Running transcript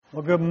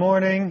Well, good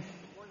morning.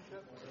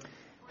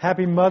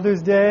 Happy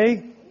Mother's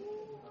Day.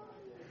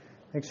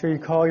 Make sure you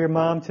call your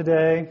mom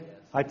today.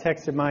 I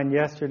texted mine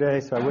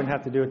yesterday, so I wouldn't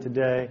have to do it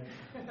today.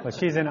 But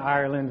she's in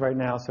Ireland right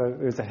now, so it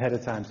was ahead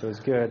of time, so it was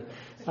good.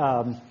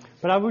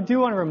 But I do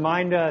want to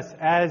remind us,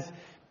 as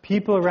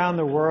people around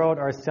the world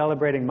are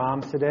celebrating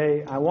moms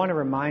today, I want to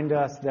remind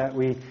us that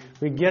we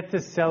get to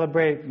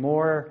celebrate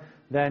more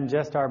than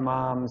just our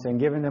moms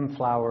and giving them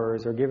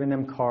flowers or giving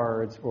them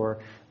cards or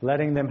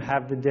letting them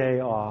have the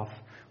day off.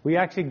 We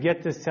actually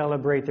get to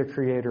celebrate the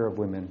creator of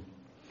women,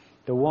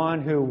 the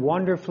one who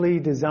wonderfully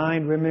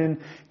designed women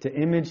to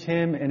image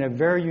him in a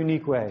very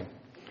unique way,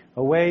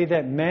 a way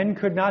that men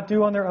could not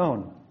do on their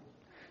own.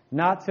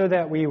 Not so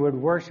that we would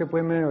worship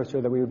women or so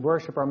that we would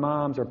worship our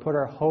moms or put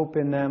our hope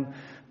in them,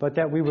 but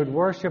that we would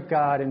worship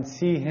God and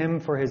see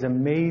him for his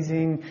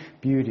amazing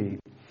beauty.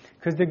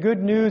 Because the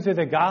good news of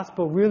the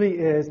gospel really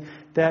is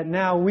that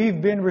now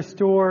we've been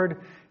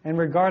restored, and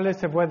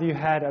regardless of whether you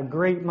had a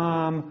great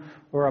mom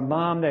or a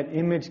mom that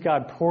imaged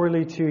God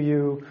poorly to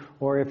you,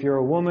 or if you're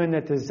a woman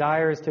that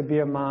desires to be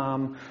a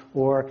mom,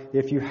 or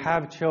if you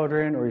have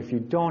children, or if you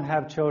don't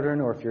have children,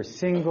 or if you're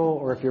single,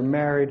 or if you're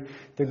married,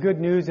 the good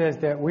news is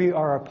that we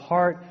are a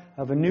part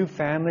of a new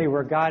family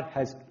where God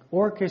has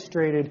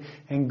orchestrated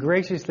and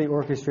graciously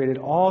orchestrated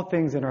all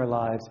things in our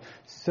lives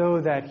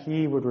so that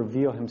he would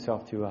reveal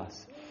himself to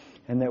us.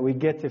 And that we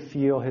get to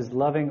feel his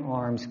loving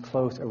arms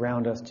close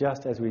around us,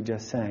 just as we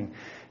just sang.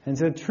 And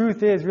so the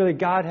truth is, really,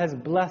 God has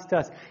blessed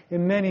us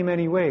in many,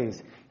 many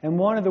ways. And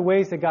one of the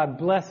ways that God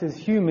blesses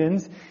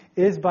humans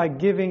is by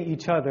giving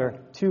each other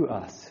to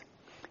us.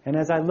 And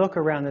as I look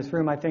around this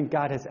room, I think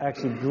God has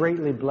actually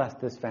greatly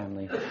blessed this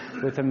family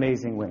with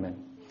amazing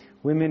women.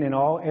 Women in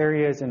all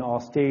areas and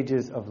all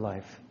stages of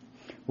life.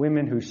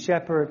 Women who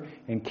shepherd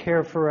and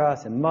care for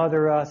us and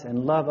mother us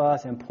and love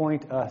us and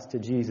point us to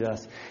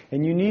Jesus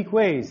in unique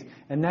ways.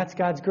 And that's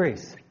God's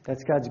grace.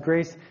 That's God's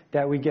grace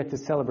that we get to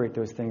celebrate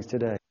those things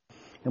today.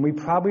 And we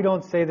probably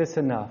don't say this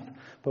enough,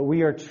 but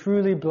we are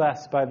truly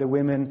blessed by the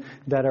women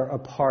that are a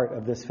part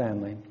of this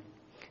family.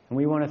 And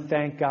we want to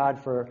thank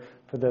God for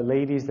the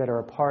ladies that are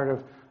a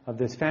part of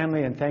this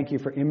family, and thank you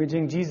for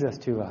imaging Jesus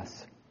to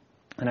us.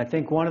 And I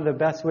think one of the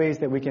best ways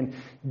that we can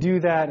do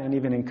that and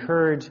even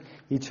encourage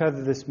each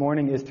other this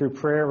morning is through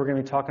prayer. We're going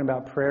to be talking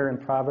about prayer in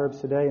Proverbs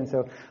today. And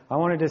so I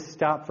want to just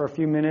stop for a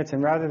few minutes.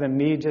 And rather than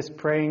me just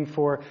praying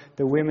for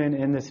the women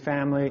in this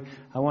family,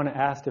 I want to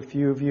ask a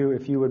few of you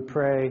if you would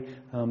pray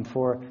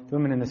for the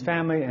women in this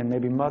family and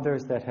maybe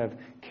mothers that have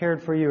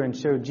cared for you and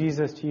showed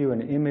Jesus to you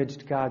and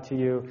imaged God to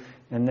you.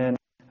 And then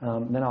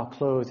I'll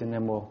close and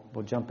then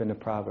we'll jump into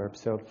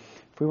Proverbs. So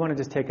if we want to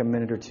just take a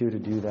minute or two to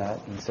do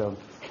that. And so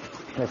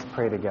let's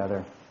pray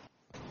together.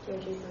 Dear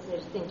Jesus, I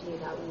just thank you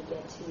that we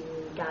get to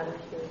gather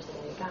here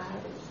today. God,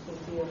 I just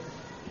thank you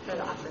for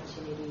the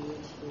opportunity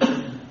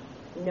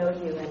to know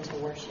you and to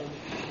worship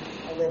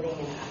a living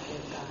and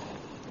active God.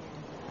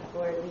 And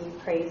Lord, we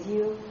praise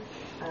you.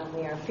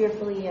 We are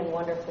fearfully and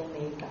wonderfully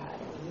made, God.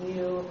 And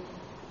you,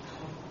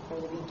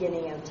 from the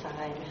beginning of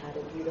time, had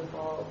a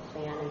beautiful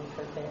plan and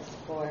purpose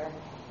for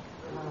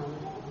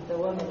the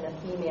woman, the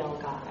female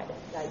God,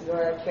 that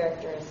your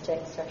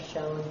characteristics are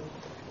shown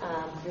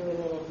through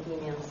women and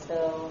females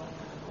so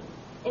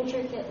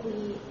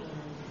intricately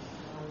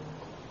and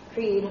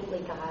creatively,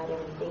 God, and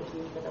we thank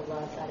you for the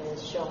love that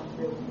is shown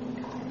through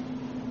women,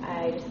 God.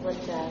 I just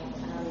lift up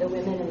the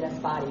women in this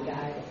body,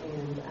 God,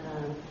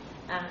 and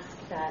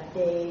ask that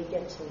they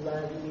get to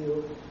love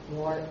you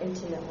more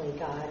intimately,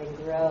 God, and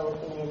grow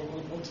in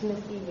an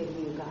intimacy with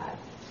you, God,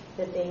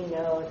 that they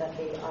know that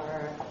they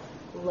are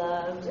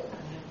loved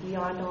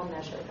beyond all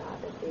measure,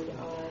 God, that they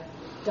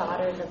are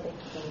daughters of the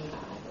King,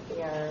 God.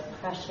 They are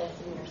precious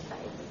in your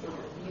sight, that they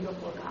are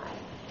beautiful, God,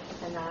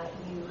 and that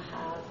you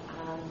have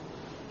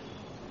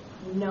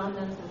known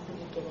them since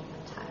the beginning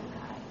of time,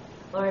 God.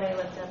 Lord, I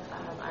lift up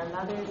our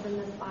mothers in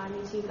this body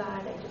too,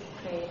 God. I just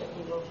pray that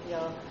they will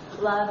feel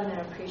loved and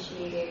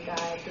appreciated, God.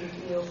 Thank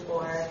you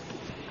for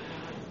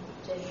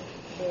just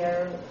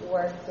their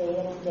work day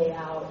in and day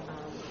out,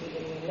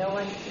 even when no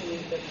one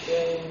sees, but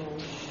caring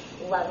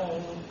and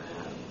loving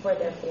for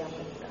their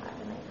families, God.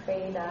 And I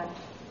pray that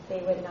they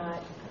would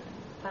not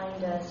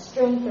find a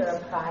strength or a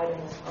pride in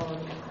their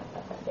own, God,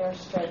 but that their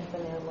strength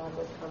and their love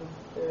would come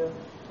through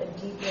a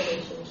deep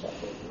relationship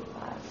with you,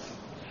 God.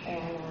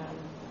 And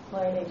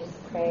Lord, I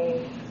just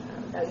pray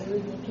that we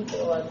would be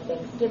people of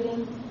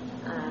thanksgiving,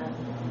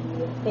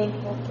 be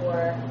thankful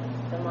for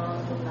the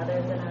moms and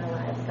mothers in our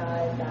lives,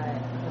 God,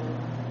 that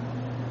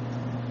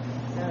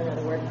I don't know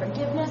the word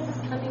forgiveness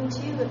is coming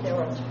too, if there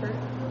was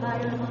hurt by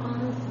our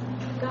moms,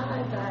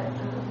 God, that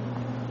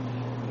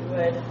you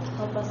would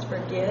help us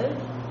forgive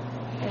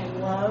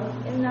and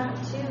love in that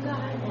too,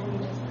 God, and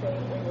we just pray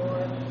for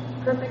your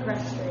perfect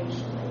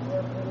restoration, that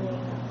you're bringing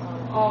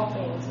all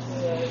things to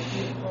a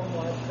beautiful,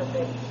 more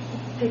perfect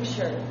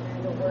picture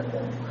through the work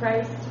of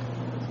Christ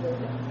and your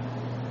love.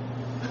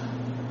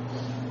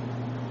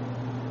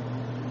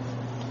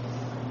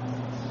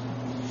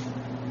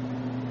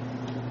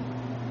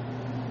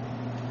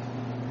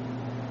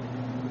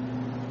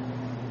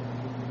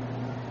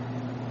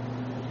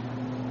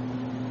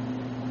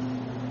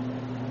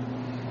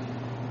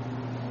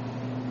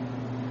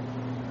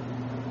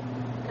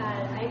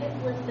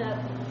 lift up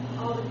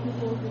all the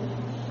people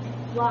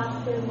who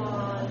lost their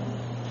moms,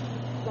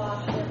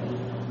 lost their babies.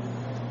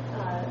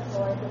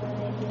 Lord, the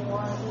women who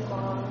want to be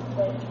moms,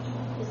 but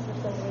just for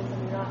some reason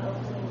you're not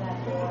opening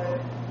that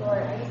door.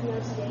 Lord, I just know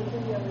today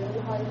can be a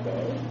really hard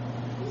day.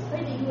 I just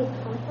pray that you would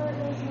comfort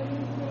those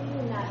women today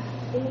and that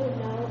they would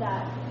know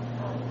that,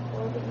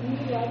 Lord, that you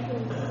love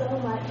them so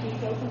much and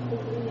so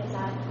completely and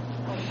that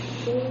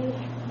they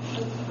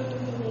are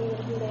truly made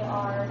of who they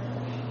are.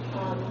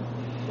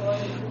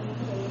 Lord, and who you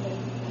say them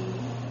to be,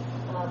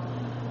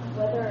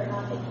 whether or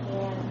not they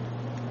can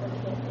or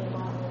can't be a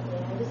mom one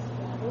day.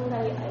 Lord,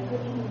 I hope you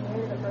can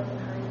hear the broken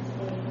hearts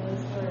today and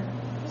those who are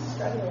just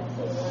struggling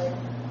today, Lord.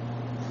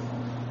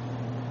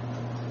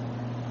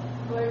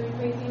 Lord, we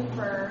praise you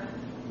for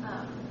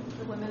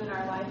the women in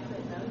our life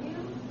that know you,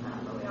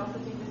 but we also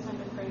take this time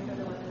to pray for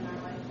the women in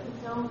our life that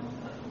don't.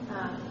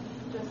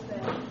 Just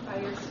that by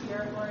your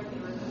Spirit, Lord, they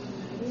would come to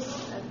know you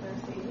as their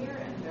Savior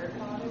and their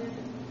Father.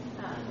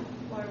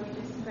 Lord, we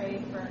just pray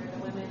for the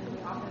women that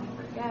we often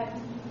forget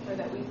or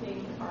that we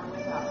think are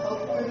without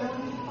hope for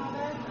knowing you,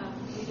 Father.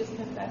 We just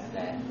confess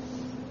that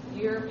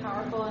you're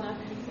powerful enough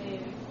to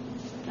save,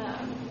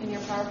 and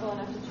you're powerful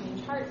enough to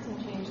change hearts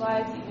and change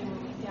lives even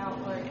when we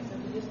doubt, Lord. So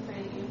we just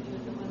pray that you would be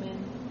with the women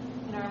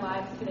in our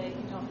lives today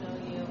who don't know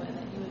you, and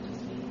that you would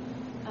just be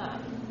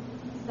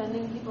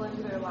sending people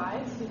into their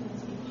lives who can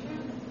speak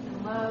truth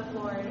and love,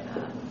 Lord,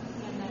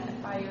 and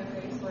that by your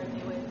grace, Lord,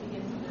 they would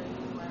begin to know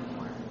you more and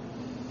more.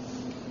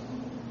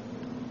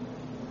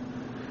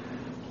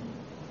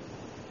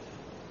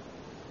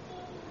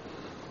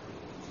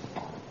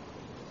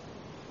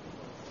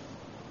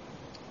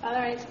 Father,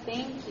 I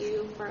thank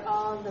you for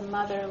all the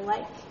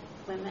mother-like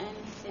women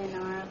in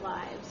our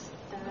lives,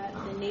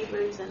 the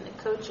neighbors and the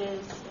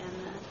coaches and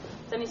the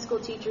Sunday school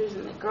teachers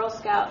and the Girl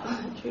Scout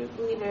troop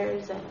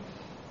leaders and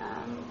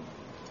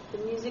the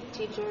music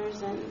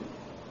teachers and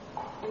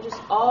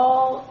just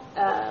all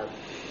the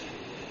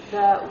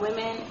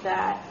women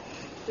that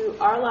through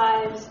our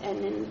lives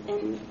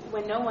and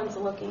when no one's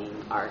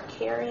looking are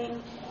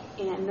caring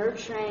and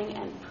nurturing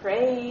and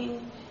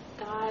praying,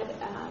 God,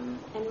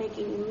 and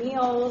making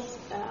meals,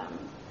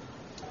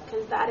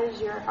 because that is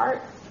your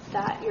heart,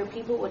 that your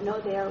people would know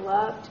they are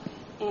loved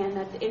and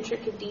that the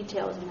intricate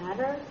details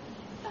matter.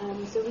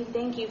 So we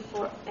thank you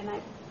for, and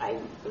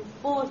I'm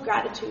full of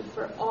gratitude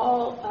for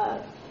all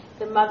of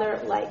the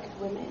mother-like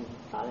women,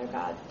 Father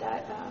God,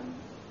 that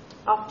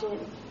often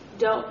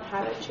don't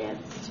have a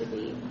chance to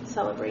be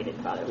celebrated,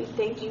 Father. We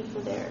thank you for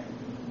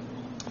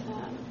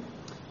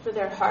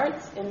their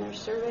hearts and their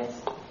service,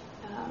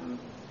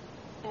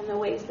 and the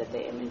ways that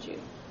they image you.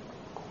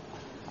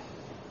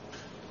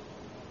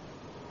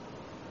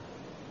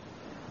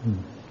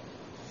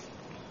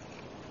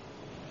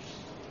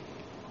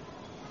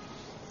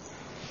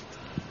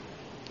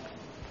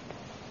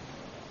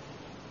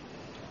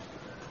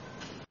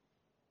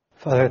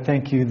 Father,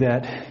 thank you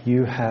that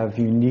you have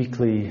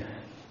uniquely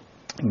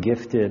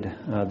gifted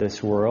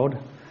this world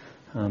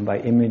by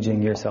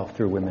imaging yourself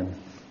through women.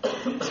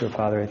 So,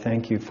 Father, I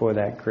thank you for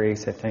that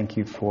grace. I thank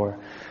you for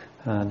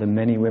the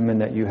many women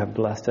that you have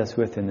blessed us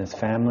with in this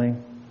family.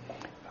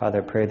 Father,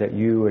 I pray that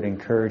you would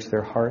encourage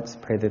their hearts.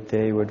 Pray that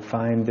they would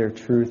find their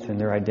truth and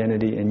their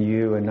identity in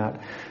you and not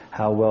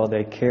how well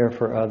they care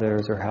for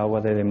others or how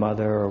well they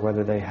mother or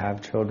whether they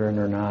have children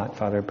or not.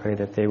 Father, I pray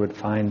that they would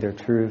find their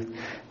truth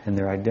and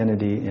their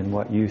identity in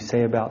what you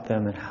say about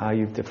them and how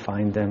you've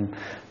defined them.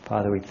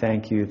 Father, we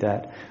thank you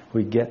that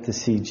we get to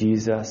see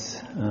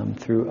Jesus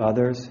through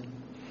others.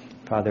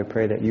 Father, I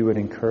pray that you would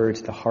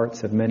encourage the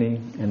hearts of many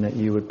and that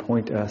you would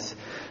point us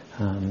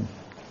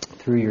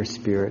through your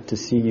Spirit to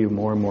see you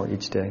more and more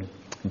each day.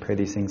 And pray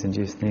these things in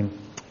Jesus' name.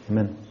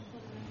 Amen.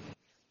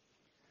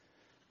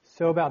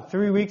 So about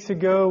 3 weeks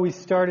ago, we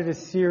started a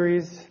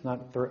series,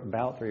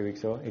 about 3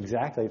 weeks ago,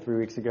 exactly 3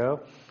 weeks ago,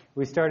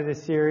 we started a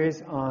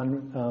series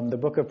on the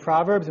book of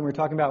Proverbs, and we're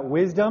talking about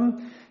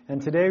wisdom.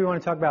 And today we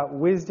want to talk about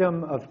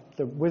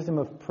the wisdom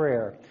of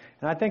prayer.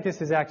 And I think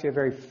this is actually a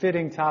very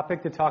fitting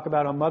topic to talk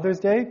about on Mother's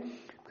Day,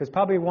 because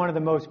probably one of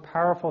the most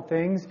powerful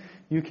things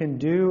you can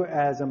do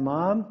as a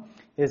mom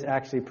is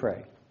actually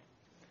pray.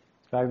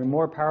 It's probably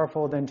more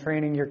powerful than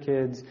training your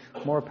kids,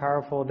 more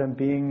powerful than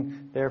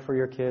being there for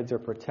your kids or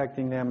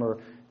protecting them or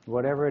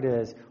whatever it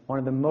is. One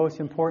of the most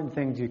important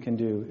things you can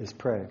do is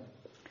pray.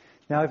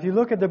 Now, if you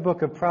look at the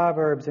book of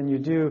Proverbs and you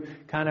do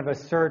kind of a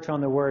search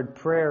on the word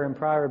prayer in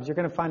Proverbs, you're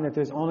going to find that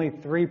there's only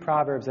 3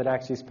 Proverbs that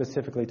actually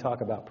specifically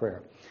talk about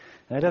prayer.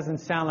 And it doesn't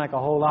sound like a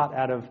whole lot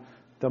out of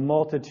the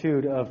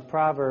multitude of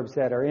Proverbs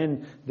that are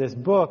in this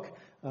book.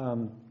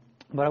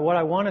 But what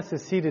I want us to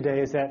see today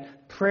is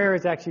that prayer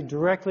is actually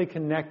directly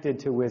connected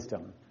to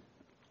wisdom.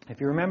 If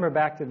you remember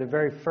back to the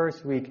very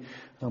first week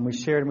we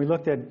shared, and we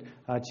looked at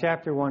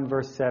chapter 1,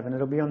 verse 7.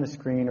 It'll be on the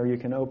screen, or you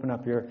can open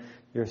up your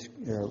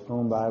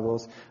own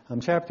Bibles.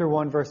 Chapter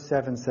 1, verse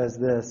 7 says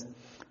this: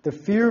 "The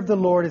fear of the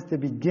Lord is the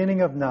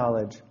beginning of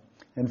knowledge,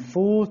 and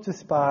fools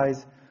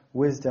despise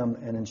wisdom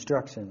and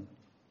instruction."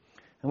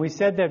 And we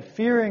said that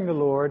fearing the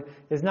Lord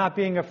is not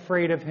being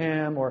afraid of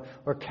Him or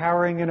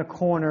cowering in a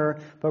corner,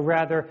 but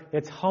rather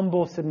it's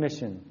humble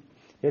submission.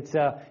 It's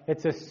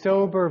a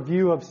sober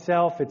view of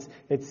self.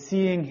 It's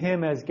seeing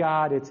Him as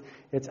God.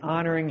 It's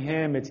honoring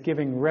Him. It's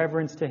giving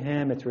reverence to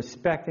Him. It's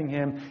respecting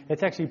Him.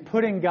 It's actually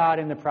putting God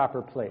in the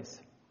proper place.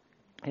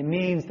 It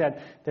means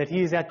that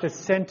He's at the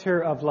center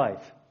of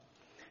life,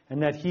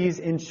 and that He's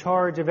in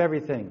charge of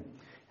everything,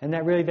 and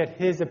that really that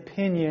His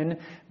opinion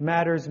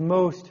matters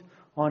most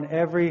on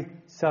every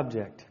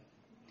subject.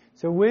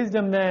 So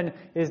wisdom then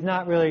is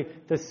not really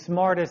the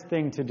smartest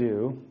thing to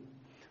do.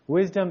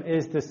 Wisdom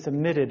is the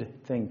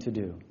submitted thing to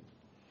do.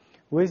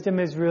 Wisdom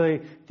is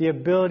really the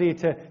ability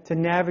to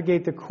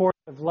navigate the course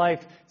of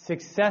life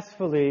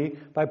successfully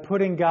by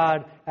putting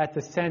God at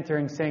the center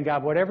and saying,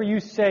 God, whatever you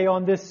say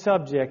on this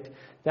subject,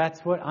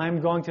 that's what I'm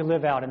going to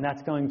live out, and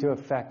that's going to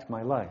affect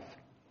my life.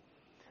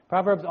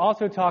 Proverbs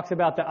also talks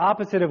about the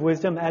opposite of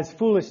wisdom as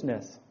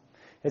foolishness.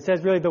 It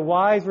says really the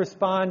wise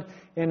respond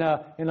in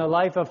a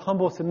life of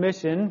humble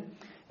submission,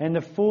 and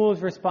the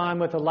fools respond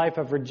with a life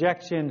of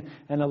rejection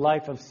and a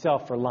life of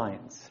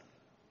self-reliance.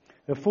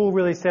 The fool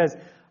really says,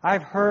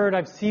 I've heard,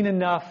 I've seen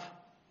enough.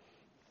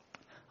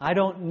 I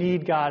don't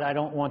need God. I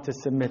don't want to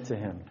submit to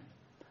Him.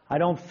 I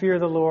don't fear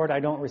the Lord. I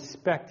don't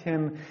respect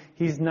Him.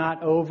 He's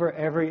not over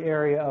every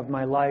area of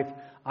my life.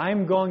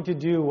 I'm going to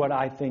do what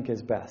I think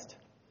is best.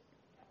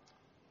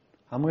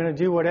 I'm going to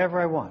do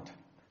whatever I want.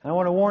 And I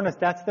want to warn us,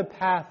 that's the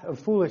path of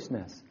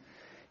foolishness.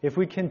 If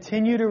we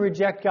continue to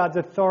reject God's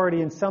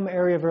authority in some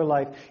area of our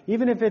life,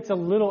 even if it's a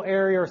little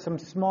area or some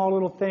small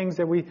little things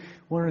that we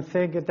want to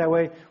think it that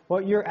way,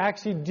 what you're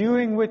actually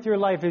doing with your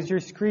life is you're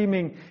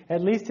screaming,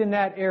 at least in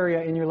that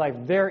area in your life,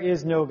 there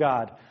is no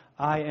God.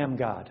 I am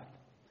God.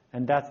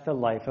 And that's the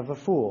life of a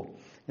fool.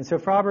 And so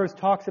Proverbs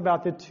talks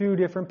about the two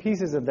different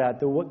pieces of that,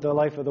 the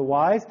life of the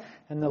wise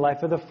and the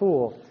life of the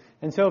fool.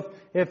 And so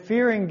if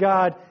fearing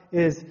God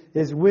is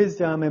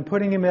wisdom and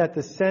putting Him at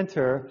the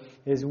center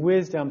is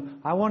wisdom,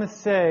 I want to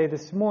say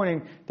this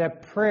morning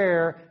that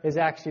prayer is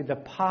actually the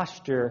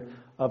posture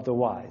of the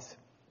wise.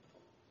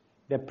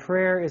 That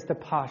prayer is the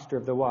posture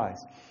of the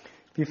wise.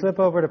 If you flip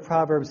over to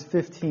Proverbs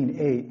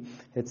 15:8,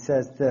 it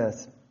says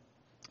this,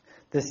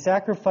 the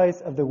sacrifice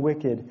of the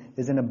wicked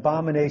is an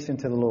abomination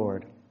to the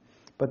Lord,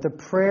 but the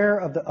prayer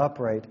of the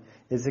upright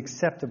is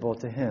acceptable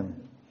to Him.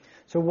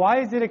 So why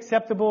is it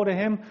acceptable to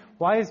Him?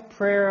 Why is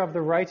prayer of the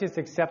righteous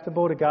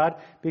acceptable to God?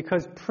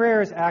 Because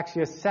prayer is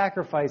actually a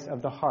sacrifice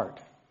of the heart.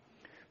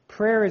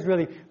 Prayer is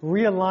really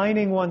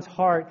realigning one's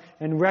heart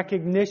and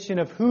recognition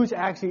of who's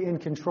actually in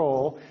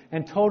control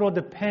and total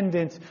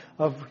dependence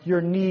of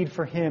your need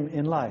for Him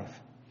in life.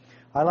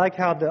 I like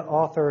how the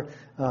author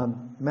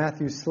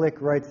Matthew Slick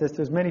writes this.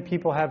 There's many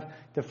people have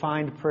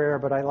defined prayer,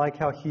 but I like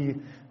how he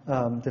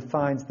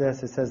defines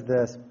this. It says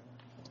this,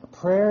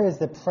 prayer is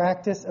the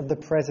practice of the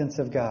presence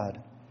of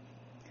God.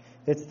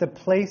 It's the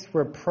place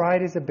where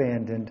pride is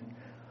abandoned,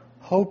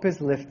 hope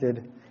is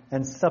lifted,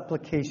 and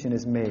supplication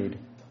is made.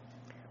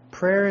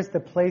 Prayer is the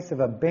place of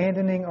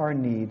abandoning our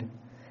need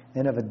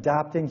and of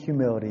adopting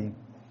humility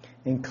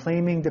and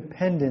claiming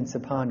dependence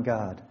upon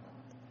God.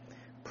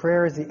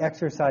 Prayer is the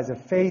exercise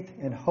of faith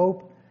and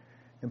hope,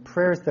 and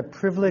prayer is the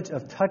privilege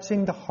of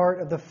touching the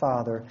heart of the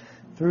Father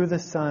through the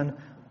Son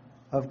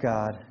of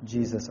God,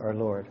 Jesus our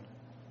Lord.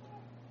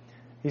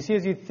 You see,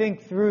 as you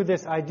think through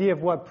this idea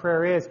of what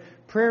prayer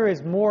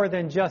is more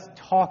than just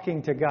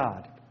talking to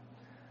God.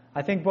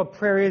 I think what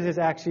prayer is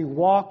actually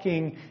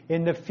walking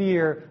in the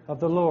fear of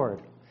the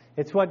Lord.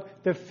 It's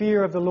what the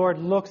fear of the Lord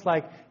looks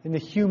like in the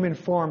human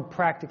form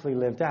practically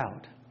lived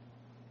out.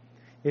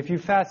 If you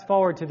fast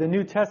forward to the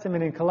New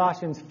Testament in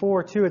Colossians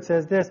 4:2, it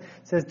says this. It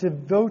says,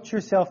 devote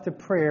yourself to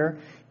prayer,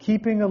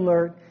 keeping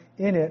alert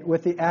in it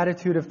with the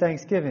attitude of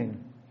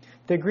thanksgiving.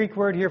 The Greek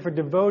word here for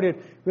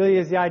devoted really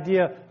is the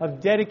idea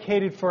of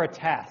dedicated for a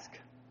task,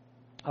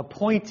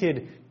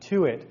 appointed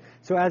to it.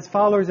 So as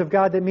followers of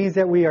God, that means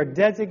that we are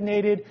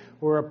designated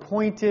or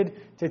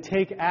appointed to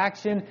take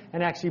action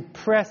and actually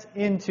press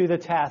into the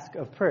task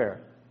of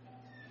prayer.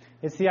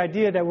 It's the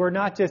idea that we're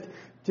not just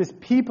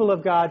people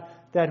of God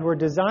that were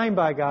designed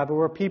by God, but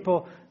we're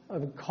people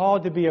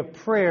called to be a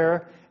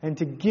prayer and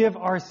to give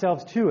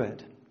ourselves to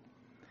it.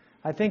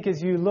 I think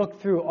as you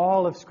look through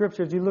all of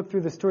Scripture, as you look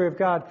through the story of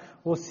God,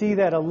 we'll see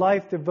that a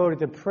life devoted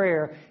to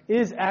prayer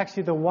is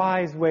actually the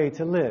wise way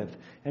to live.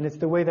 And it's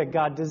the way that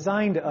God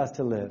designed us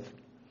to live.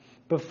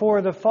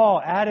 Before the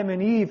fall, Adam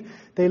and Eve,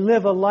 they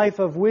live a life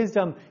of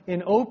wisdom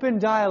in open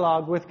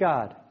dialogue with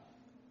God.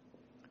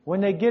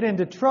 When they get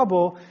into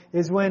trouble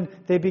is when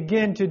they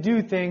begin to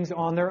do things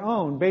on their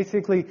own.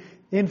 Basically,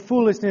 in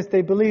foolishness,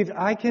 they believe,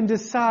 I can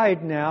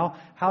decide now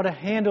how to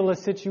handle a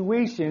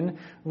situation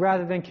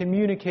rather than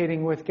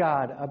communicating with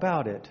God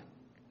about it.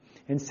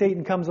 And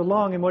Satan comes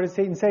along, and what does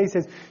Satan say? He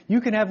says, you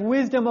can have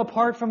wisdom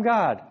apart from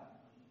God.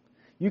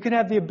 You can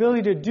have the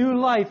ability to do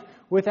life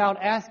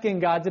without asking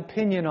God's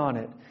opinion on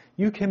it.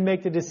 You can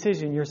make the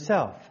decision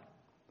yourself.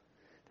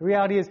 The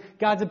reality is,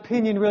 God's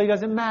opinion really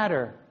doesn't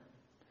matter.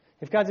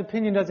 If God's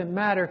opinion doesn't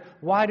matter,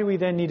 why do we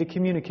then need to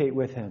communicate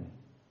with Him?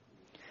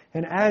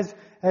 And as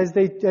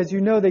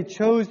you know, they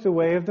chose the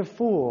way of the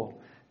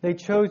fool. They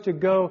chose to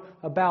go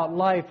about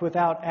life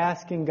without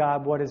asking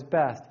God what is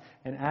best.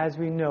 And as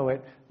we know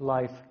it,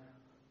 life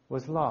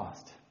was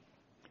lost.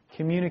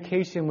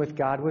 Communication with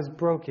God was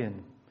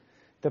broken.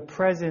 The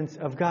presence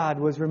of God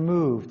was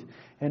removed.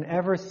 And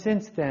ever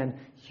since then,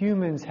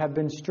 humans have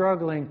been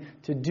struggling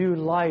to do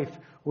life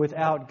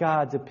without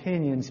God's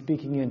opinion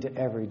speaking into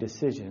every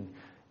decision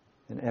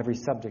and every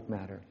subject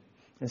matter.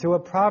 And so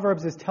what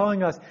Proverbs is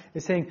telling us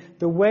is saying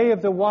the way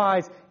of the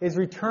wise is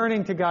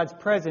returning to God's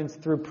presence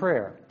through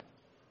prayer.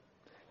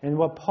 And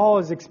what Paul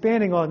is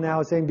expanding on now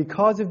is saying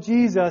because of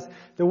Jesus,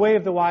 the way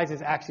of the wise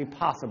is actually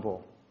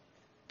possible.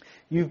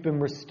 You've been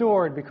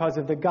restored because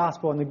of the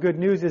gospel. And the good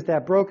news is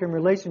that broken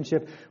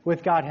relationship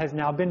with God has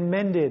now been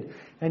mended.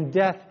 And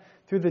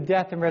through the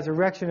death and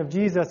resurrection of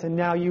Jesus, and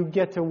now you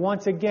get to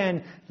once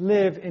again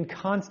live in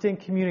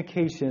constant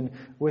communication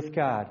with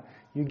God.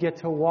 You get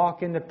to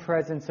walk in the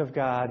presence of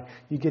God.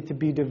 You get to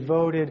be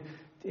devoted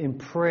in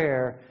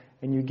prayer.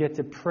 And you get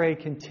to pray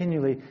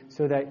continually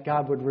so that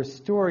God would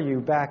restore you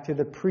back to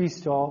the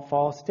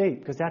pre-fall state.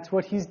 Because that's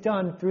what He's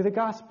done through the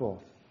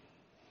gospel.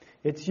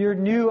 It's your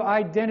new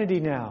identity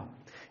now.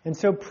 And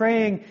so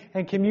praying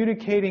and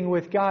communicating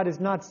with God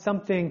is not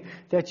something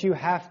that you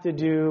have to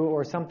do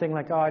or something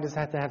like, I just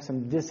have to have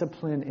some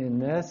discipline in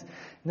this.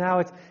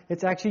 Now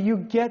it's actually you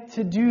get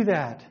to do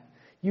that.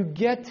 You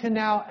get to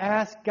now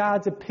ask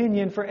God's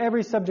opinion for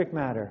every subject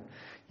matter.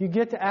 You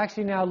get to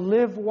actually now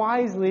live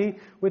wisely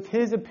with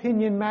His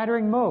opinion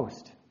mattering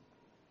most.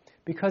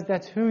 Because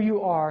that's who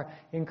you are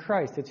in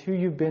Christ. It's who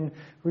you've been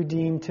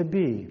redeemed to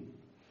be.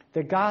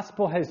 The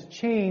gospel has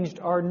changed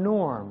our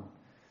norm.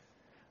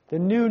 The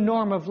new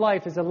norm of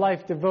life is a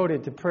life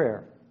devoted to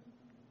prayer.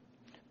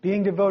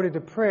 Being devoted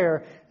to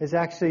prayer is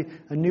actually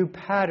a new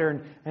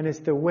pattern, and it's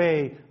the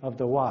way of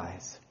the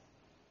wise.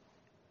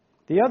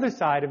 The other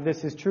side of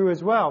this is true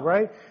as well,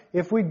 right?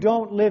 If we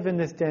don't live in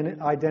this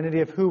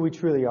identity of who we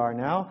truly are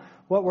now,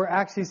 what we're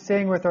actually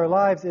saying with our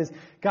lives is,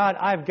 God,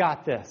 I've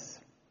got this.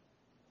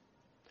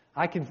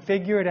 I can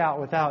figure it out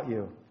without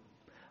you.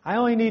 I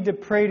only need to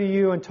pray to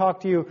you and talk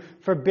to you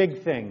for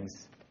big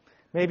things.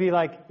 Maybe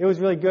like it was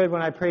really good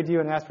when I prayed to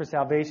you and asked for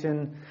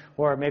salvation,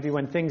 or maybe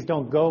when things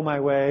don't go my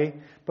way.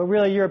 But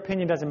really your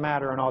opinion doesn't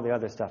matter on all the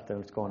other stuff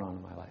that's going on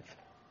in my life.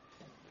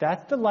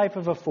 That's the life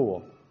of a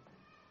fool.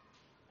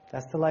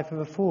 That's the life of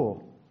a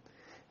fool.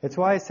 It's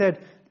why I said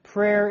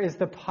prayer is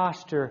the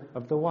posture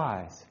of the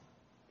wise.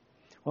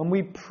 When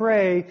we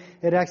pray,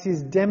 it actually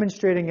is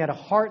demonstrating at a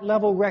heart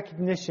level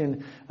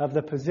recognition of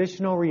the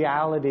positional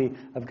reality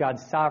of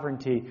God's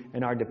sovereignty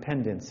and our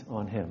dependence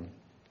on Him.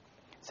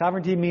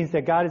 Sovereignty means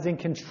that God is in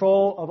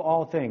control of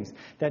all things,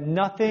 that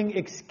nothing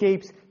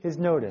escapes His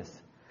notice,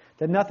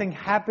 that nothing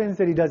happens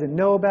that He doesn't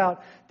know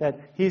about,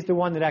 that He's the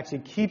one that actually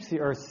keeps the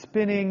earth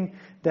spinning,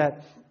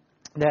 that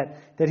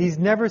He's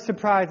never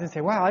surprised and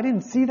say, wow, I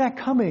didn't see that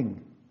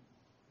coming.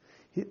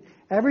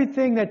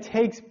 Everything that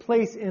takes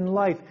place in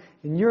life,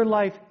 in your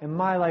life and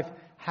my life,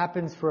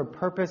 happens for a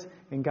purpose,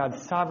 and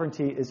God's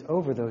sovereignty is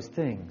over those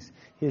things.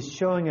 He is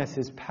showing us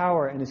His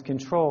power and His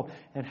control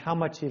and how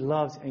much He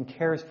loves and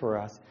cares for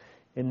us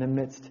in the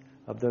midst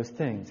of those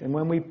things. And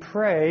when we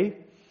pray,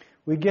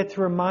 we get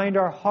to remind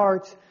our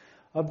hearts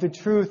of the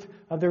truth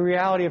of the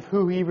reality of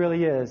who He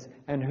really is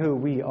and who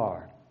we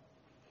are.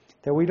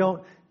 That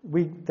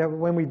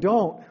when we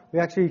don't,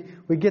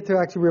 we get to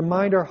actually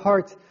remind our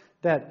hearts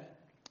that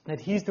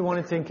He's the one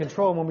that's in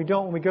control. And when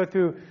we go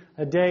through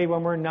a day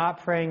when we're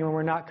not praying, when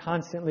we're not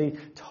constantly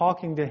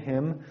talking to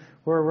Him,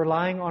 we're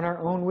relying on our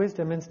own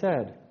wisdom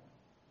instead.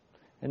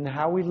 And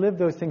how we live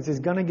those things is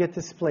going to get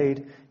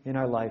displayed in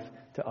our life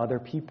to other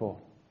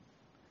people,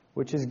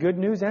 which is good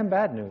news and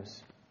bad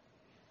news.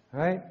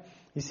 Right?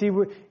 You see,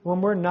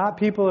 when we're not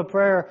people of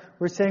prayer,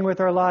 we're saying with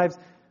our lives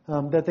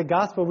that the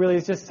gospel really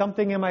is just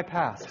something in my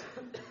past.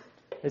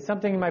 It's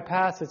something in my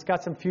past. It's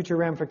got some future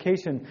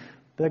ramification.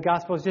 The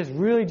gospel is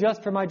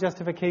just for my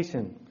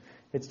justification.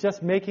 It's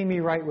just making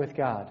me right with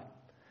God.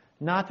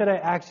 Not that I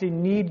actually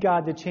need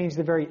God to change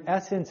the very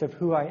essence of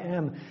who I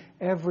am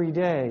every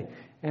day.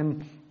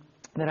 And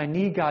that I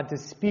need God to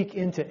speak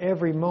into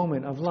every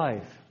moment of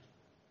life.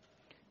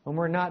 When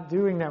we're not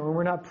doing that, when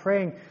we're not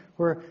praying,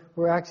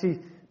 we're actually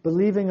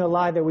believing a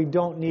lie that we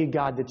don't need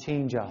God to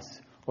change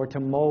us or to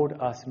mold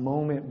us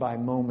moment by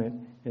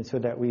moment, and so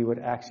that we would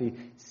actually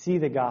see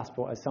the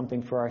gospel as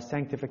something for our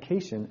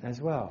sanctification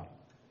as well.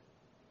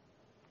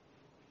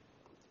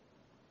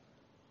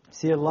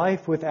 See, a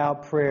life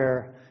without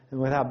prayer and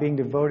without being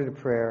devoted to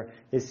prayer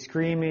is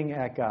screaming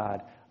at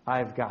God,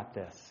 I've got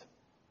this.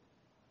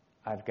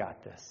 I've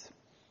got this.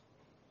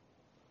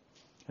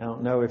 I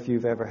don't know if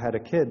you've ever had a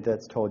kid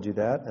that's told you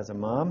that as a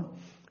mom.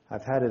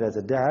 I've had it as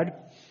a dad.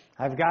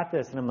 I've got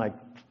this. And I'm like,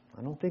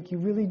 I don't think you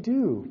really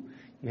do.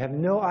 You have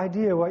no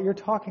idea what you're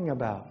talking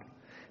about.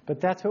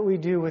 But that's what we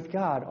do with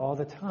God all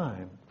the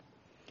time.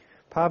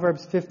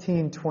 Proverbs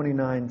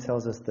 15:29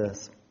 tells us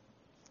this.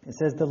 It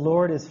says, the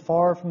Lord is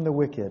far from the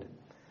wicked,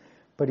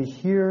 but He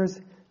hears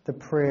the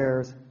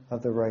prayers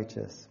of the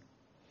righteous.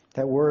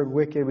 That word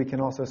wicked we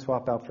can also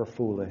swap out for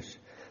foolish.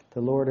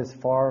 The Lord is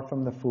far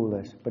from the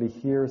foolish, but He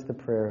hears the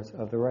prayers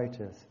of the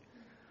righteous.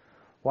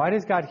 Why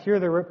does God hear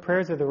the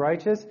prayers of the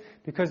righteous?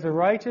 Because the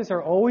righteous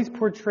are always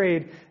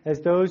portrayed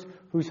as those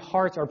whose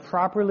hearts are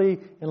properly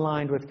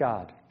aligned with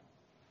God.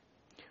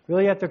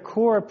 Really, at the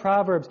core of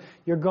Proverbs,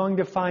 you're going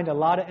to find a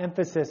lot of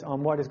emphasis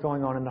on what is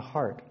going on in the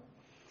heart.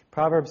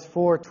 Proverbs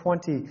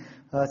 4:20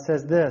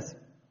 says this,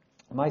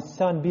 "My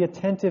son, be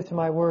attentive to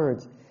my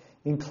words.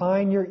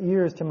 Incline your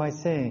ears to my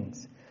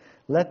sayings.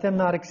 Let them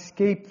not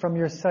escape from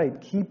your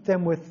sight. Keep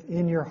them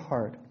within your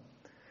heart.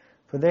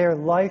 For they are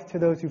life to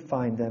those who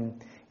find them,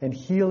 and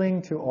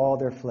healing to all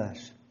their flesh.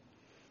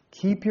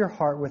 Keep your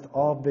heart with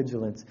all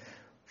vigilance,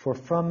 for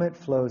from it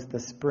flows the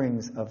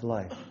springs of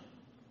life."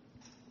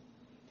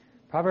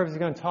 Proverbs is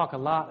going to talk a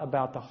lot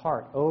about the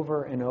heart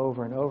over and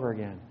over and over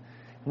again.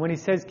 And when he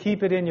says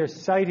keep it in your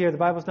sight here, the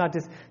Bible's not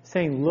just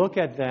saying look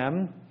at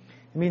them.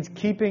 It means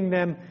keeping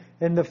them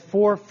in the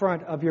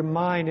forefront of your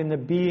mind and the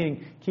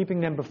being, keeping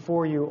them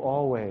before you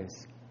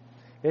always.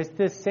 It's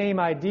this same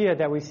idea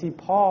that we see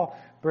Paul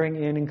bring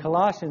in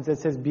Colossians that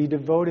says be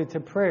devoted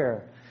to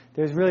prayer.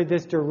 There's really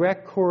this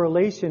direct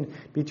correlation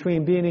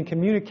between being in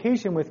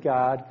communication with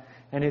God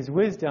and His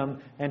wisdom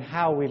and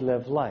how we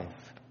live life.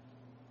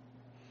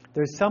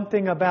 There's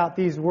something about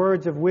these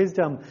words of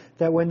wisdom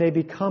that when they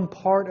become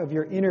part of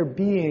your inner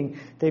being,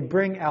 they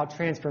bring out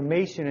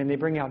transformation and they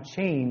bring out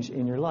change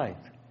in your life.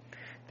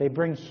 They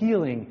bring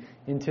healing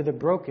into the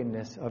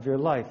brokenness of your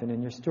life and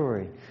in your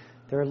story.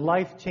 They're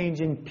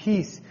life-changing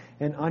peace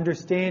and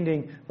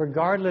understanding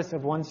regardless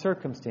of one's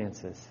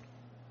circumstances.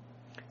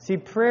 See,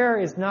 prayer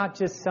is not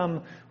just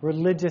some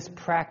religious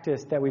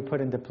practice that we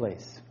put into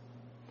place.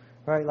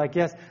 Right? Like,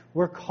 yes,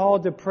 we're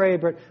called to pray,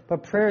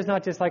 but prayer is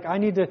not just like, I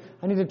need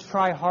to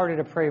try harder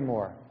to pray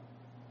more.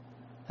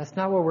 That's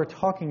not what we're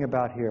talking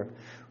about here.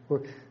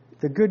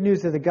 The good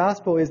news of the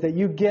gospel is that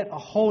you get a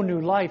whole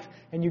new life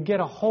and you get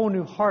a whole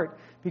new heart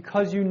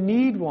because you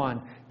need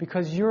one,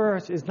 because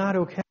yours is not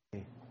okay.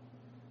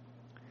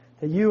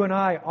 That you and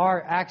I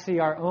are actually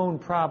our own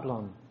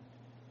problem.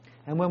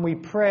 And when we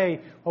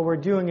pray, what we're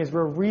doing is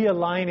we're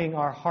realigning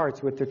our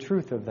hearts with the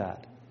truth of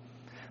that.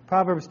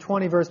 Proverbs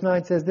 20 verse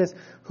 9 says this,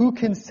 "Who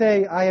can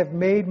say, I have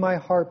made my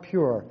heart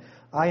pure?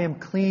 I am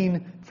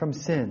clean from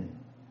sin."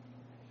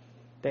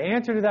 The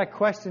answer to that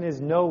question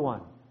is no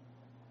one.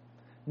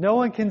 No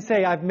one can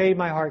say, I've made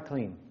my heart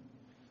clean.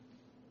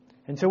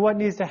 And so what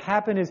needs to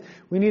happen is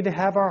we need to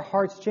have our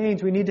hearts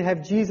changed. We need to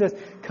have Jesus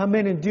come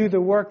in and do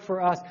the work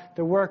for us,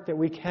 the work that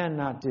we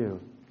cannot do.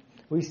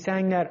 We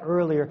sang that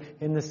earlier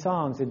in the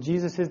songs, that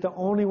Jesus is the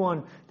only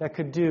one that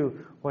could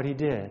do what He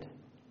did.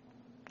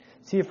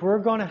 See, if we're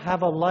going to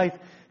have a life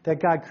that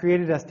God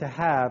created us to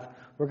have,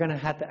 we're going to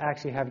have to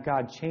actually have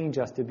God change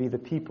us to be the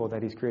people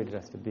that He's created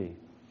us to be.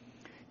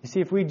 You see,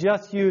 if we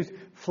just use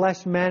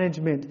flesh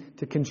management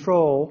to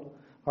control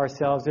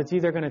ourselves, it's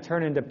either going to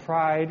turn into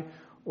pride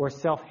or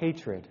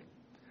self-hatred.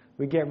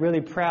 We get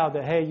really proud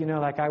that, hey,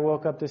 like I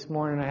woke up this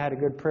morning and I had a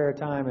good prayer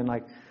time and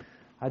like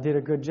I did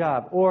a good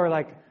job. Or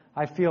like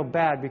I feel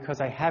bad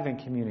because I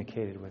haven't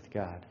communicated with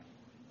God.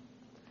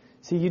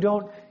 See, you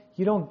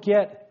don't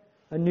get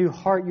a new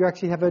heart. You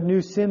actually have a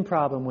new sin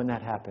problem when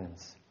that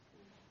happens.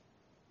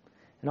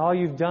 And all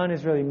you've done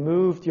is really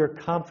moved your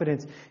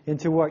confidence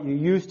into what you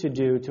used to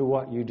do to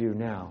what you do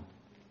now.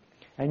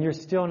 And you're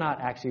still not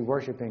actually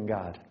worshiping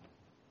God.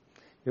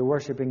 You're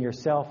worshiping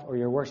yourself, or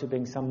you're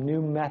worshiping some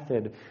new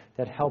method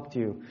that helped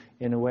you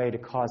in a way to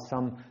cause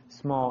some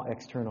small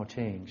external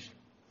change.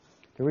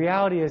 The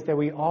reality is that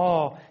we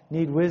all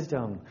need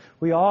wisdom.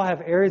 We all have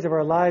areas of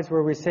our lives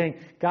where we're saying,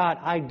 God,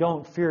 I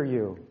don't fear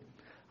you.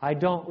 I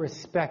don't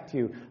respect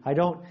you. I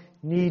don't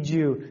need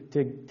you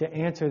to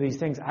answer these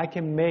things. I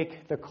can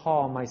make the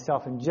call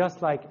myself. And just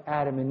like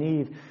Adam and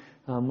Eve,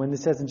 when it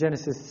says in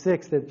Genesis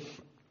 6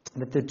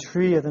 that the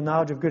tree of the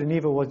knowledge of good and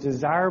evil was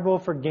desirable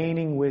for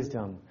gaining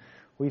wisdom,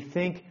 we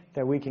think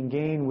that we can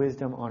gain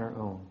wisdom on our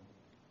own.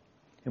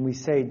 And we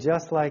say,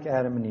 just like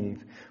Adam and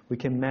Eve, we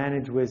can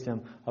manage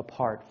wisdom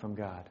apart from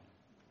God.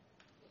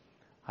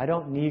 I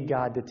don't need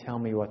God to tell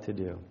me what to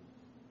do.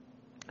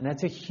 And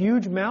that's a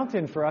huge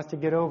mountain for us to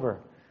get over.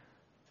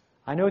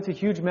 I know it's a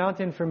huge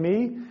mountain for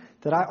me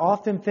that I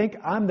often think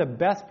I'm the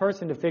best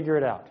person to figure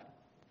it out.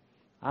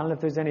 I don't know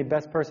if there's any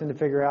best person to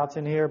figure outs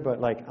in here, but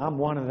like I'm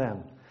one of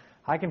them.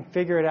 I can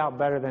figure it out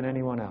better than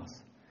anyone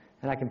else.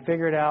 And I can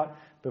figure it out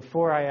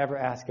before I ever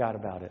ask God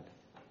about it.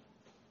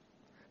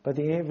 But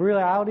the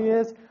reality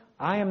is,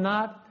 I am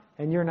not,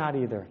 and you're not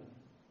either.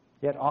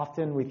 Yet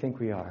often we think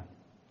we are.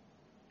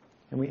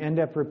 And we end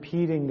up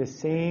repeating the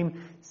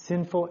same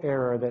sinful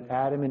error that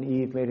Adam and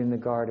Eve made in the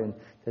garden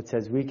that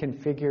says we can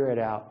figure it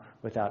out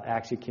without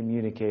actually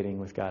communicating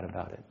with God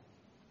about it.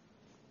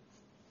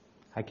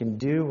 I can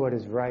do what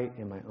is right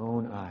in my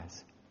own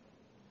eyes.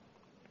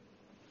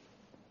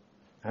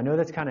 I know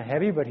that's kind of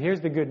heavy, but here's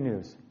the good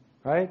news,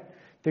 right?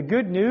 The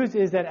good news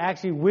is that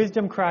actually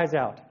wisdom cries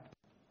out.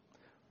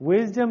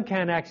 Wisdom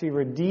can actually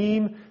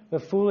redeem the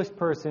foolish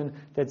person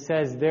that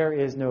says there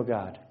is no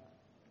God.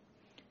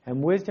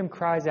 And wisdom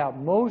cries out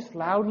most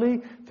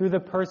loudly through the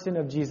person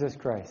of Jesus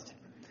Christ.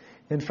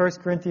 In 1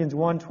 Corinthians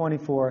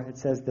 1:24, it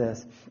says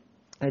this,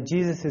 that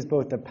Jesus is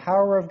both the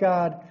power of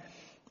God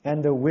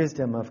and the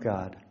wisdom of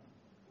God.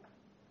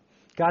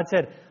 God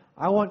said,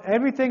 I want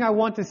everything I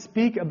want to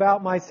speak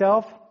about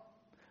myself,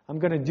 I'm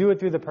going to do it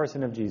through the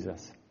person of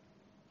Jesus.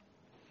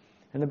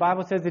 And the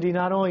Bible says that he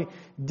not only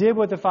did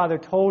what the Father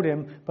told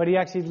him, but he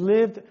actually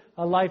lived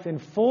a life in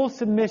full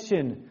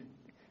submission,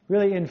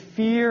 really in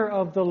fear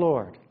of the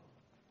Lord,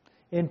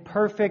 in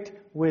perfect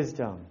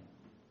wisdom.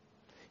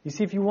 You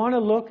see, if you want to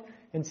look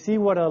and see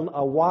what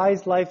a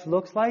wise life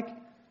looks like,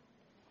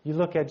 you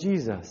look at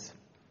Jesus.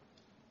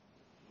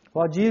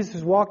 While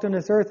Jesus walked on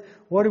this earth,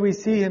 what do we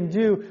see him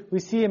do? We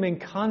see him in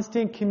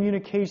constant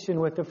communication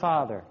with the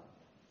Father.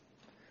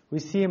 We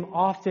see him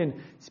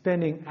often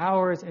spending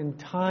hours and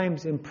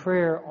times in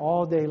prayer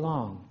all day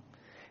long.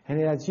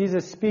 And as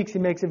Jesus speaks, he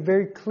makes it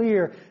very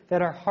clear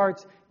that our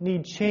hearts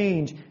need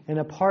change, and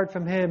apart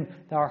from him,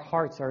 our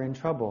hearts are in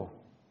trouble.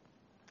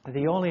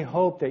 The only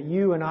hope that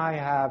you and I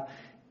have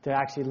to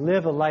actually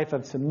live a life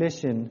of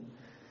submission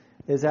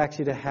is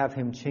actually to have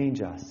him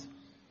change us.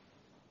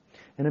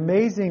 And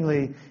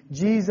amazingly,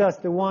 Jesus,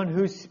 the one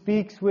who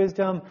speaks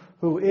wisdom,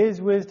 who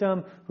is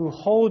wisdom, who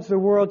holds the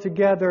world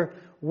together,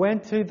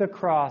 went to the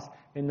cross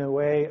in the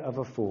way of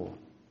a fool.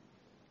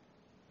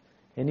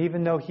 And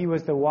even though he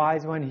was the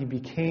wise one, he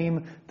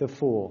became the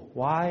fool.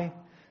 Why?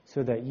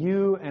 So that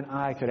you and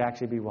I could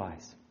actually be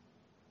wise.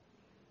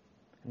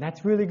 And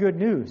that's really good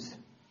news.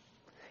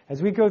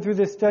 As we go through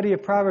this study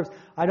of Proverbs,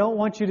 I don't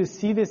want you to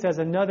see this as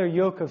another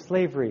yoke of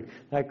slavery.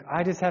 Like,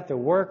 I just have to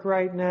work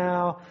right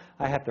now.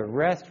 I have to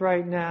rest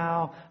right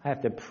now. I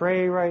have to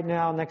pray right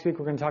now. Next week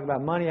we're going to talk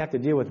about money. I have to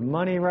deal with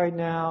money right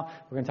now.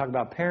 We're going to talk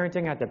about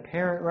parenting. I have to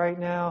parent right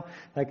now.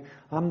 Like,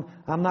 I'm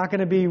not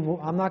going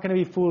to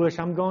be foolish.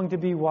 I'm going to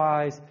be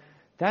wise.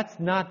 That's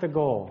not the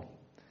goal.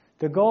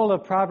 The goal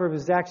of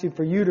Proverbs is actually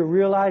for you to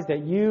realize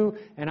that you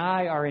and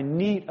I are in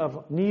need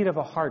of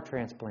a heart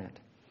transplant.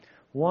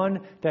 One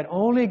that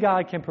only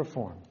God can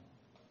perform.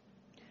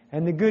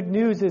 And the good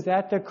news is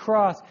at the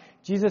cross,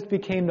 Jesus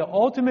became the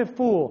ultimate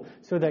fool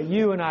so that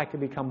you and I could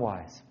become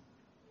wise.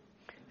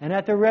 And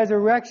at the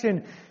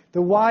resurrection,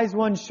 the wise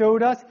one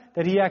showed us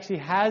that he actually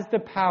has the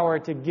power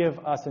to give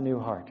us a new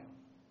heart.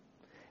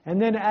 And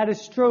then at a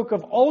stroke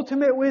of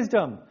ultimate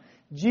wisdom,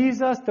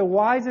 Jesus, the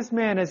wisest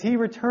man, as he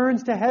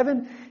returns to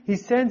heaven, he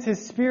sends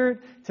his Spirit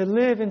to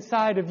live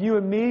inside of you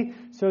and me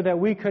so that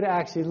we could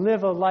actually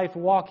live a life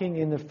walking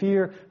in the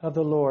fear of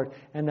the Lord,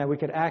 and that we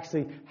could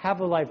actually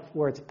have a life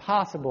where it's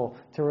possible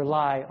to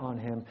rely on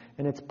him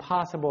and it's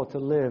possible to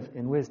live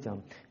in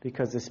wisdom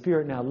because the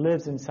Spirit now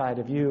lives inside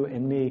of you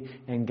and me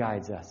and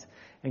guides us.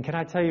 And can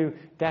I tell you,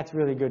 that's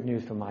really good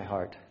news from my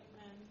heart.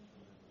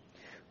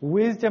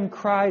 Wisdom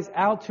cries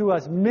out to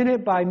us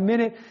minute by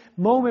minute,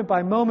 moment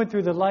by moment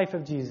through the life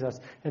of Jesus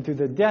and through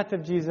the death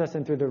of Jesus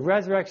and through the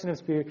resurrection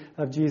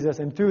of Jesus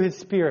and through his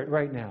Spirit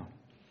right now.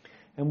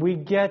 And we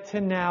get to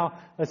now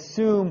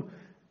assume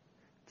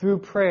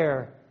through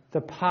prayer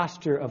the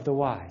posture of the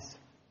wise.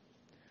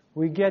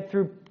 We get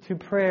to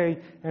pray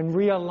and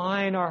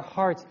realign our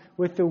hearts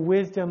with the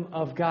wisdom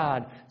of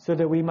God so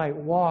that we might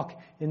walk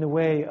in the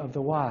way of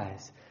the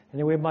wise and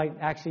that we might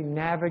actually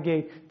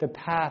navigate the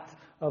path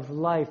of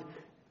life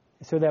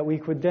so that we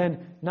could then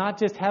not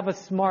just have a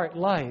smart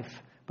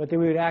life, but that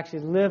we would actually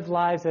live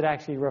lives that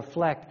actually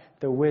reflect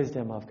the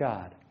wisdom of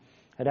God.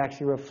 That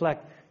actually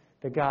reflect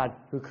the God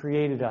who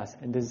created us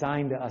and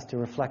designed us to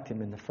reflect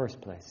him in the first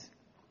place.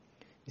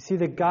 You see,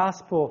 the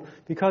gospel,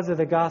 because of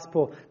the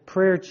gospel,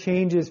 prayer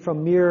changes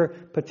from mere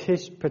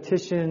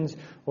petitions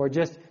or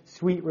just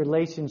sweet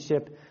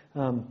relationship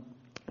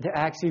to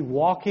actually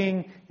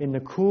walking in the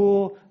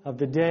cool of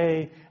the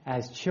day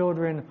as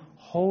children,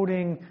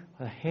 holding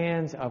the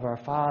hands of our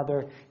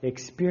Father,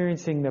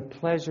 experiencing the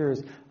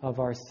pleasures of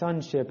our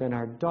sonship and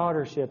our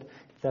daughtership,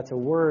 if that's a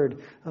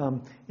word,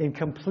 in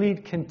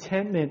complete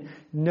contentment,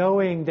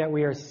 knowing that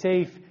we are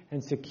safe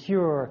and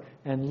secure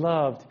and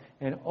loved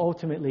and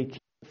ultimately cared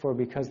for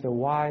because the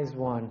wise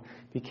one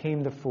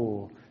became the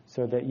fool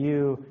so that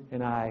you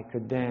and I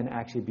could then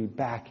actually be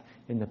back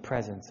in the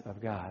presence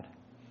of God.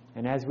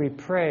 And as we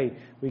pray,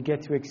 we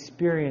get to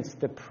experience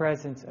the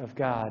presence of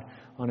God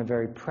on a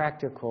very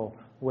practical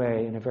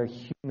way, in a very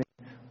human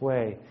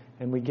way,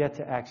 and we get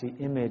to actually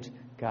image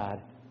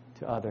God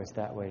to others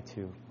that way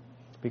too.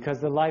 Because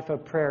the life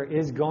of prayer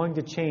is going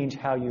to change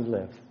how you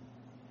live.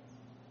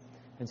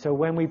 And so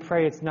when we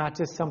pray, it's not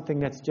just something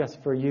that's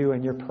just for you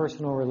and your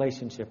personal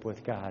relationship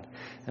with God.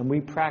 And we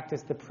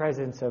practice the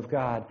presence of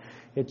God.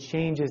 It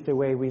changes the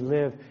way we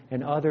live,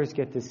 and others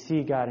get to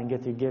see God and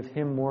get to give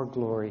him more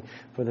glory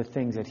for the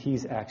things that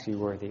he's actually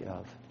worthy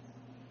of.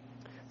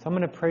 So I'm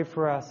going to pray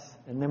for us,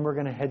 and then we're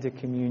going to head to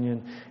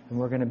communion, and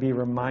we're going to be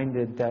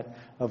reminded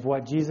of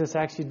what Jesus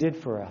actually did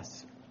for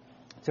us.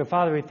 So,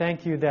 Father, we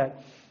thank you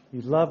that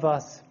you love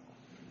us.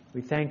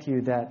 We thank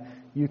you that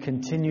you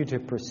continue to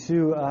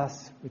pursue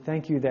us. We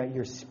thank you that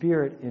your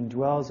Spirit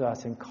indwells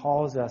us and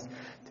calls us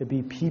to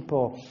be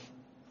people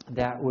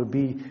that would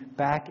be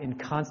back in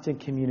constant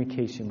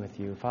communication with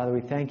you. Father,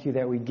 we thank you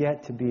that we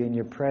get to be in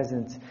your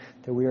presence,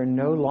 that we are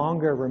no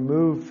longer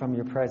removed from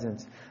your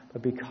presence,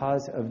 but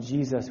because of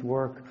Jesus'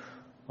 work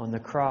on the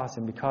cross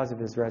and because of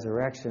his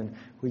resurrection,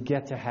 we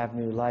get to have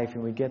new life,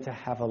 and we get to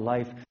have a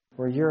life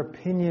where your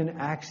opinion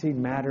actually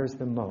matters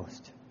the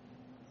most.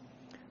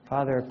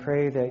 Father, I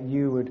pray that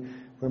you would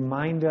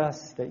remind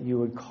us, that you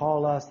would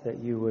call us,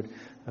 that you would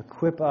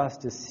equip us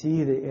to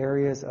see the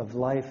areas of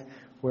life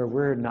where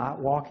we're not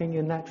walking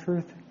in that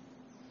truth,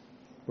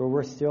 where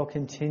we're still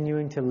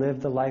continuing to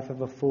live the life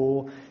of a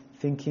fool,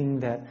 thinking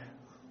that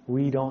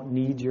we don't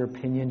need your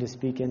opinion to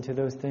speak into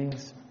those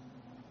things.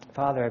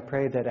 Father, I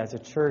pray that as a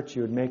church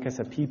you would make us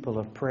a people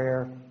of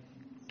prayer.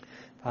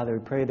 Father,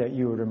 we pray that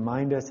you would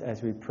remind us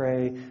as we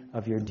pray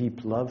of your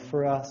deep love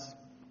for us,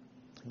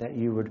 that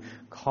you would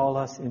call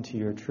us into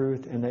your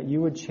truth, and that you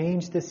would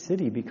change this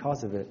city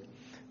because of it.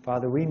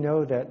 Father, we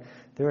know that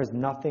there is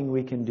nothing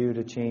we can do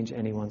to change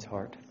anyone's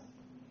heart.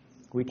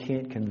 We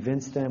can't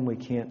convince them. We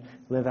can't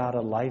live out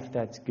a life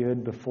that's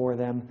good before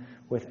them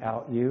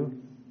without you.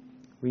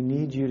 We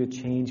need you to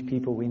change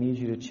people. We need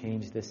you to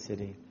change this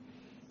city.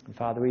 And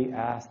Father, we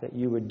ask that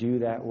you would do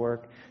that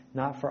work,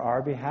 not for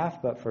our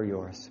behalf, but for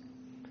yours,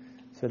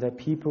 so that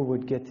people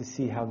would get to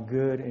see how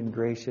good and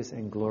gracious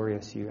and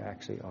glorious you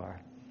actually are.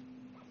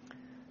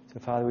 So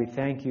Father, we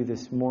thank you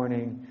this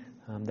morning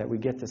that we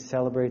get to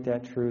celebrate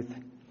that truth.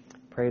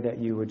 Pray that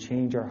you would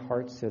change our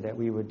hearts so that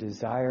we would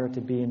desire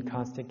to be in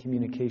constant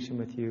communication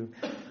with you,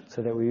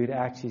 so that we would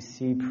actually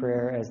see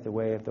prayer as the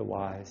way of the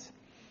wise,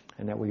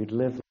 and that we would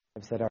live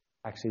lives that are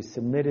actually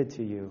submitted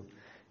to you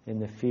in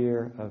the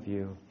fear of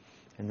you,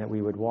 and that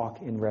we would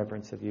walk in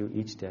reverence of you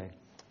each day.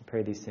 I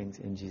pray these things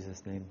in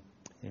Jesus' name.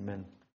 Amen.